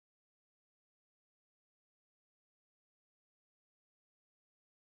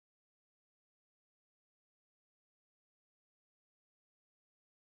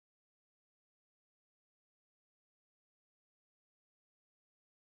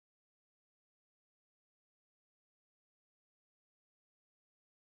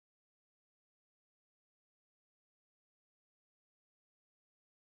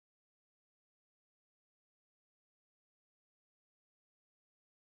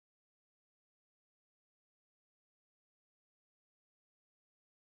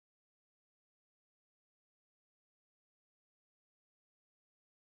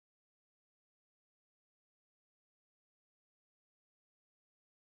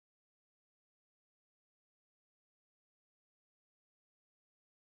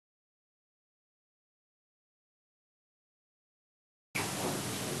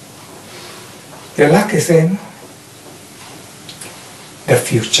Your luck is in the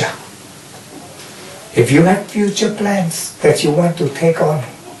future. If you have future plans that you want to take on,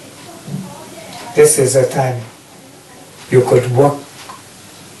 this is a time you could work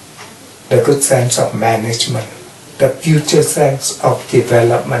the good sense of management, the future sense of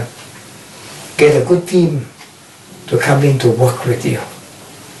development. Get a good team to come in to work with you.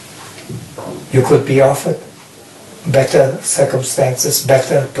 You could be offered better circumstances,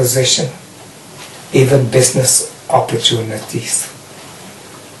 better position, even business opportunities.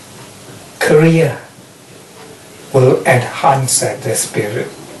 Career will enhance at this period,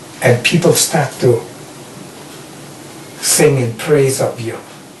 and people start to sing in praise of you.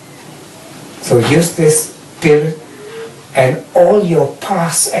 So use this period and all your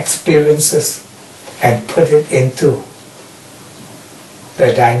past experiences and put it into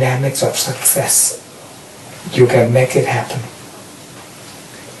the dynamics of success. You can make it happen.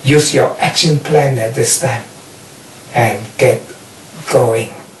 Use your action plan at this time and get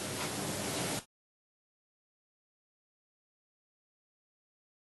going.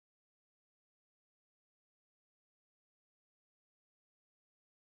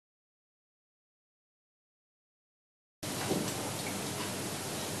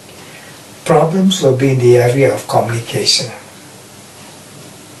 Problems will be in the area of communication.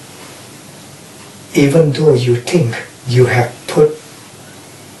 Even though you think you have put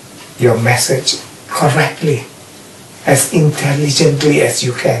your message correctly, as intelligently as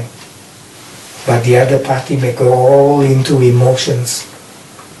you can, but the other party may go all into emotions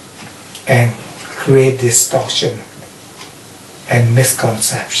and create distortion and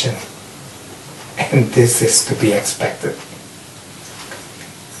misconception. And this is to be expected.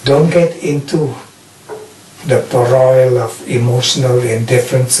 Don't get into the broil of emotional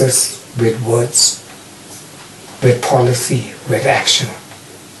indifferences with words, with policy, with action.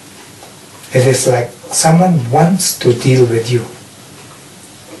 It is like someone wants to deal with you,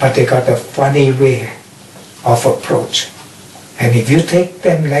 but they got a funny way of approach. And if you take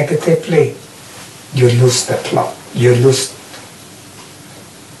them negatively, you lose the plot, you lose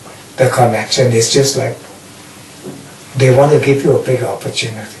the connection. It's just like they want to give you a big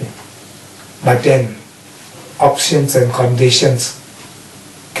opportunity, but then options and conditions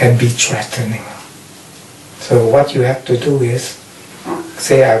can be threatening. So what you have to do is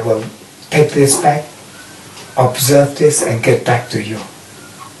say, I will take this back, observe this and get back to you.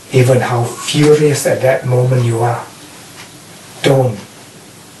 Even how furious at that moment you are, don't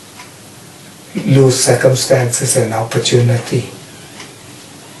lose circumstances and opportunity,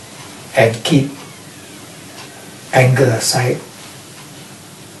 and keep anger aside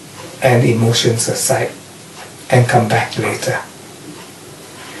and emotions aside and come back later.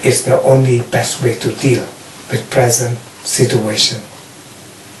 It's the only best way to deal with present situation.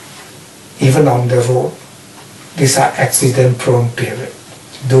 Even on the road, these are accident-prone periods.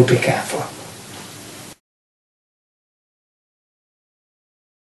 Do be careful.